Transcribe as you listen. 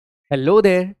Hello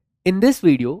there. In this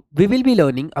video, we will be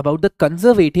learning about the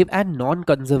conservative and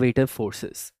non-conservative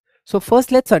forces. So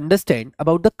first let's understand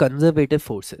about the conservative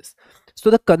forces. So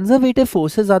the conservative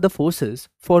forces are the forces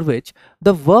for which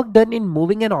the work done in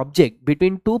moving an object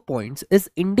between 2 points is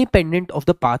independent of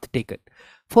the path taken.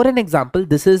 For an example,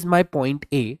 this is my point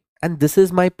A and this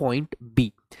is my point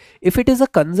B. If it is a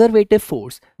conservative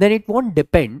force, then it won't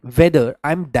depend whether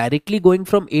I'm directly going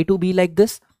from A to B like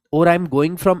this, or I'm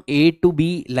going from A to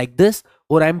B like this,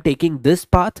 or I'm taking this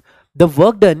path. The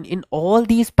work done in all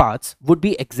these paths would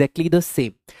be exactly the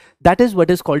same. That is what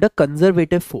is called a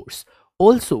conservative force.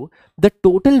 Also, the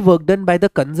total work done by the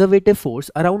conservative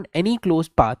force around any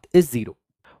closed path is zero.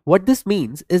 What this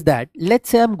means is that let's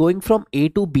say I'm going from A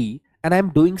to B and I'm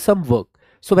doing some work.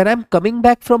 So when I'm coming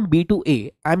back from B to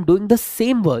A, I'm doing the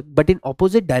same work but in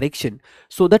opposite direction.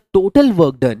 So the total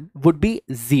work done would be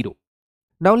zero.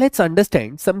 Now let's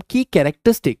understand some key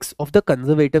characteristics of the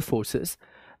conservative forces.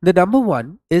 The number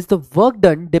one is the work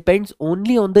done depends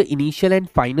only on the initial and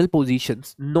final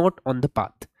positions, not on the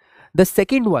path. The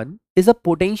second one is a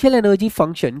potential energy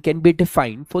function can be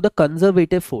defined for the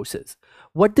conservative forces.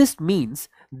 What this means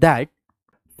that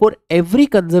for every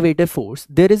conservative force,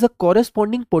 there is a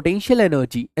corresponding potential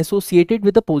energy associated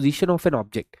with the position of an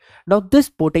object. Now,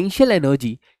 this potential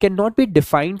energy cannot be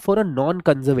defined for a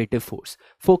non-conservative force.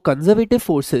 For conservative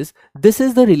forces, this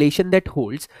is the relation that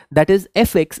holds, that is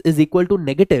Fx is equal to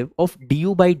negative of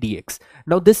du by dx.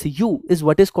 Now, this u is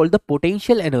what is called the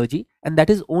potential energy, and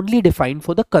that is only defined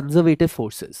for the conservative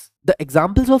forces. The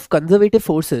examples of conservative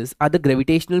forces are the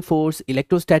gravitational force,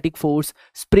 electrostatic force,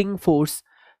 spring force.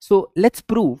 So let's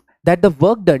prove that the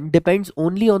work done depends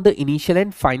only on the initial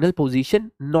and final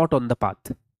position, not on the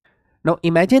path. Now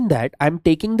imagine that I'm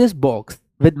taking this box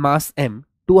with mass m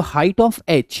to a height of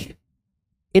h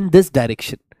in this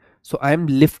direction. So I'm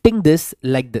lifting this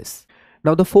like this.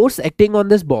 Now the force acting on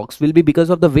this box will be because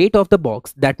of the weight of the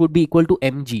box, that would be equal to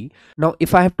mg. Now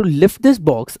if I have to lift this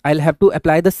box, I'll have to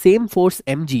apply the same force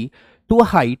mg to a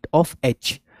height of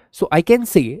h. So I can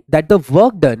say that the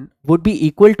work done would be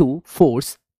equal to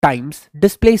force times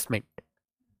displacement.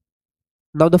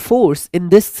 Now the force in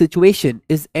this situation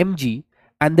is mg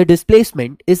and the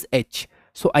displacement is h.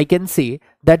 So I can say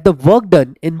that the work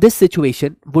done in this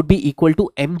situation would be equal to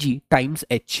mg times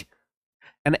h.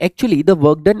 And actually the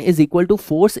work done is equal to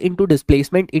force into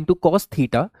displacement into cos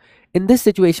theta. In this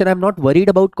situation, I'm not worried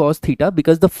about cos theta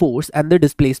because the force and the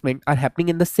displacement are happening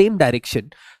in the same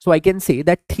direction. So I can say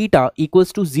that theta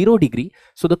equals to 0 degree.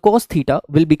 So the cos theta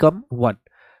will become 1.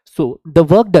 So the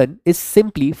work done is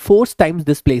simply force times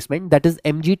displacement, that is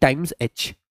mg times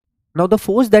h. Now the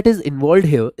force that is involved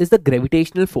here is the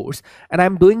gravitational force, and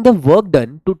I'm doing the work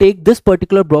done to take this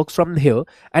particular box from here,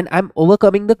 and I'm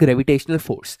overcoming the gravitational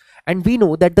force. And we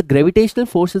know that the gravitational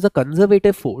force is a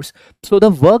conservative force, so the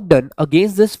work done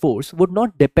against this force would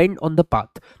not depend on the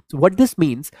path. So what this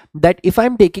means that if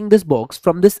I'm taking this box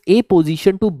from this A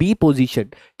position to B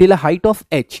position till a height of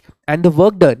h, and the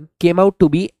work done came out to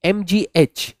be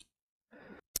mgh.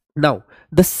 Now,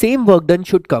 the same work done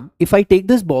should come if I take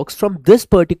this box from this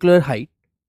particular height,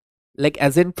 like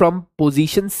as in from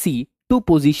position C to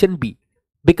position B,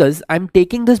 because I'm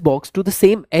taking this box to the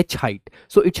same h height,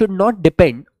 so it should not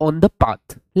depend on the path.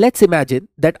 Let's imagine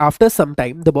that after some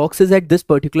time the box is at this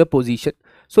particular position.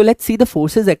 So let's see the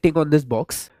forces acting on this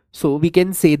box. So we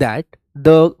can say that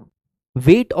the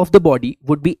weight of the body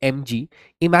would be mg.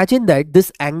 Imagine that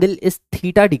this angle is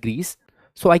theta degrees.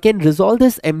 So I can resolve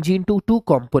this mg into two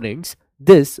components.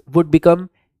 This would become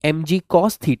mg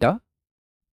cos theta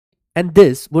and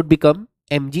this would become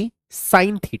mg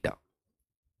sin theta.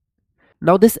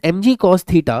 Now this mg cos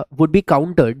theta would be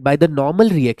countered by the normal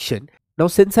reaction. Now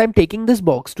since I'm taking this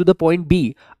box to the point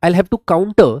B, I'll have to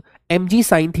counter mg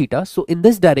sin theta. So in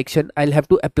this direction, I'll have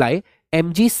to apply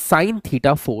mg sin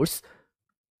theta force.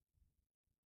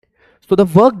 So the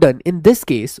work done in this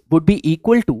case would be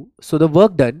equal to,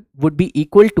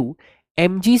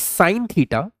 mg sin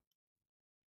theta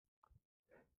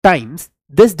times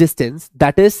this distance,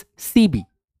 that is CB.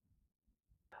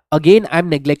 Again, I'm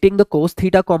neglecting the cos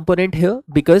theta component here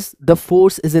because the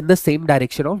force is in the same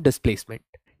direction of displacement.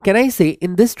 Can I say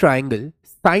in this triangle,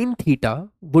 sin theta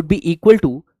would be equal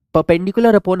to perpendicular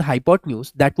upon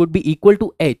hypotenuse, that would be equal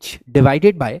to h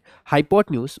divided by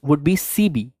hypotenuse would be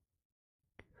CB.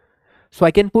 So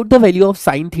I can put the value of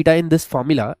sin theta in this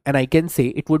formula and I can say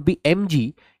it would be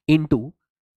mg into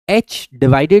h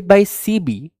divided by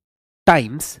CB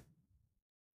times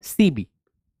CB.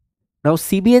 Now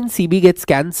CB and CB gets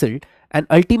cancelled and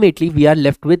ultimately we are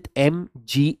left with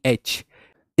mgh.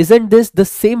 Isn't this the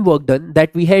same work done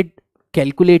that we had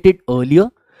calculated earlier?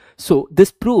 So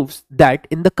this proves that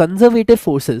in the conservative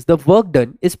forces, the work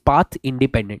done is path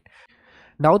independent.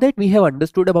 Now that we have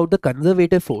understood about the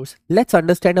conservative force, let's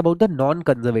understand about the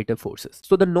non-conservative forces.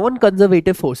 So the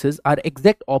non-conservative forces are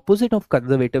exact opposite of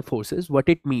conservative forces. What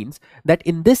it means that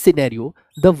in this scenario,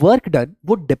 the work done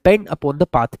would depend upon the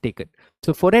path taken.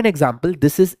 So for an example,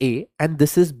 this is A and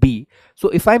this is B. So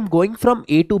if I'm going from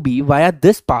A to B via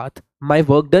this path, my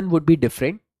work done would be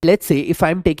different. Let's say if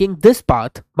I'm taking this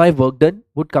path, my work done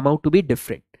would come out to be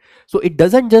different. So it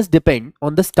doesn't just depend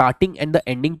on the starting and the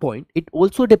ending point, it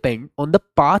also depends on the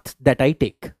path that I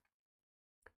take.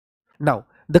 Now,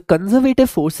 the conservative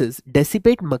forces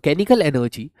dissipate mechanical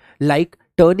energy like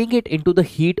turning it into the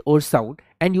heat or sound,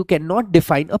 and you cannot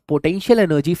define a potential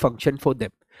energy function for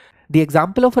them. The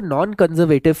example of a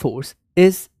non-conservative force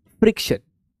is friction.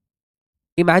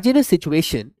 Imagine a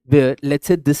situation where, let's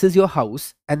say, this is your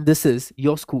house and this is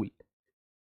your school.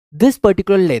 This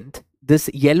particular length, this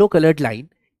yellow colored line,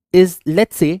 is,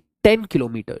 let's say, 10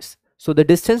 kilometers. So the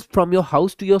distance from your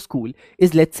house to your school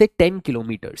is, let's say, 10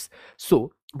 kilometers.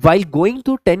 So while going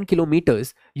to 10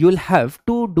 kilometers, you'll have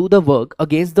to do the work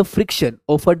against the friction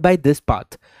offered by this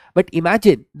path. But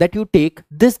imagine that you take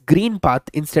this green path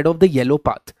instead of the yellow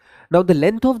path. Now the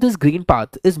length of this green path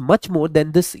is much more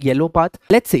than this yellow path.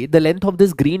 Let's say the length of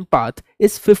this green path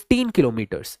is 15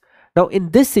 kilometers. Now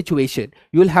in this situation,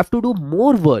 you will have to do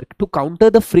more work to counter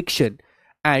the friction,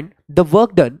 and the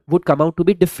work done would come out to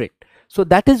be different. So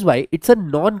that is why it's a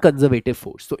non-conservative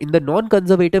force. So in the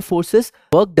non-conservative forces,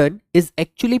 work done is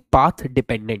actually path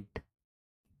dependent.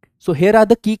 So here are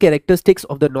the key characteristics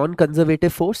of the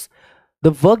non-conservative force.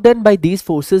 The work done by these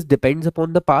forces depends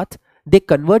upon the path. They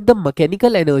convert the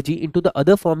mechanical energy into the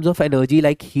other forms of energy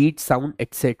like heat, sound,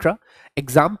 etc.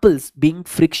 Examples being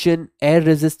friction, air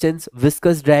resistance,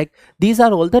 viscous drag. These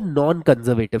are all the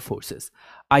non-conservative forces.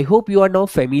 I hope you are now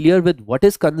familiar with what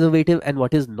is conservative and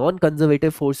what is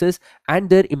non-conservative forces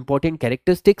and their important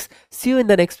characteristics. See you in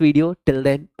the next video. Till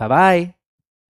then, bye bye.